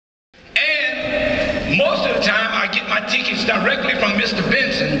directly from Mr.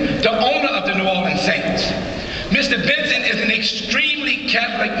 Benson, the owner of the New Orleans Saints. Mr. Benson is an extremely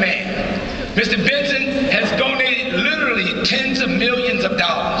Catholic man. Mr. Benson has donated literally tens of millions of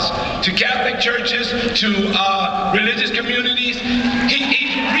dollars to Catholic churches, to religious communities.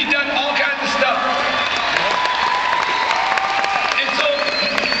 He's redone all kinds of stuff. And so,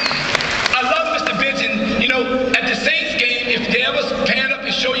 I love Mr. Benson. You know, at the Saints game, if they ever pan up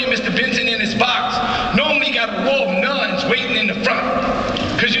and show you Mr. Benson in his box, normally you got a row of nuns waiting in the front.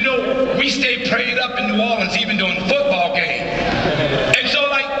 Because, you know, we stay prayed up in New Orleans even during the football game. And so,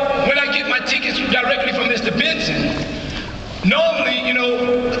 like, when I get my tickets directly from Mr. Benson, normally, you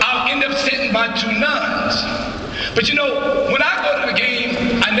know, I'll end up sitting by two nuns. But, you know, when I go to the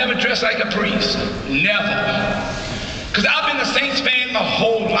game, I never dress like a priest. Never. Because I've been a Saints fan my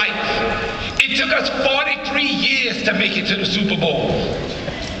whole life. It took us 43 years to make it to the Super Bowl.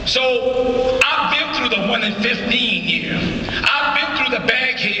 So I've been through the 1 in 15 year. I've been through the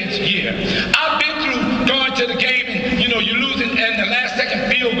bagheads year. I've been through going to the game and, you know, you're losing in the last second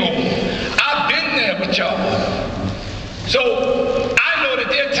field goal. I've been there with y'all. So I know that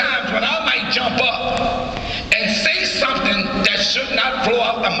there are times when I might jump up and say something that should not flow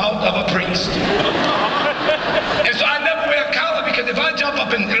out the mouth of a priest. And so I never wear a collar, because if I jump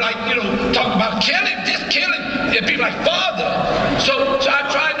up and, like, you know, talk about kill him, just kill him, it'd be like, Father. So I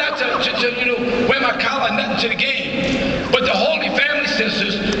try not to you know, wear my collar, nothing to the game. But the Holy Family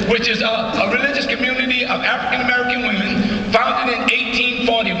Sisters, which is a religious community of African American women, founded in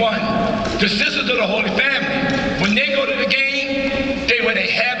 1841, the Sisters of the Holy Family, when they go to the game, they wear their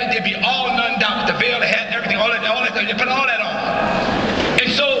habit, they be all nunned out, the veil, the hat, everything, all that, they put all that on.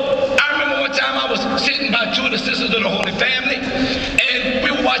 And so I remember one time I was sitting by two of the Sisters of the Holy Family, and we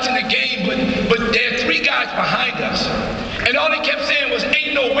were watching the game, but there are three guys behind us. And all they kept saying was,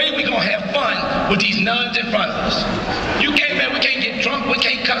 ain't no way we gonna have fun with these nuns in front of us. You can't, man, we can't get drunk, we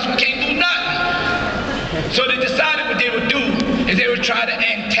can't cuss, we can't do nothing. So they decided what they would do is they would try to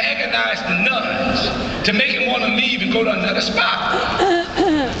antagonize the nuns to make them want to leave and go to another spot.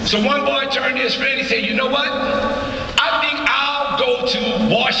 So one boy turned to his friend and said, you know what? I think I'll go to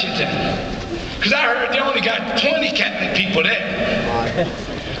Washington, because I heard they only got 20 Catholic people there.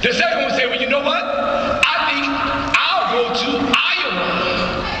 The second one said, well, you know what? I think I'll go to Iowa.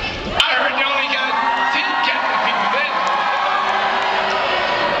 I heard they only got 10 Catholic people there.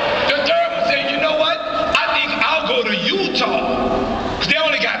 The third one said, you know what? I think I'll go to Utah, because they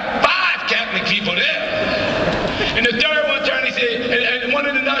only got 5 Catholic people there. And the third one turned and said, and one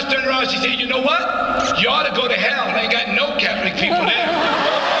of the nuns turned around, she said, you know what? You ought to go to hell. They ain't got no Catholic people there.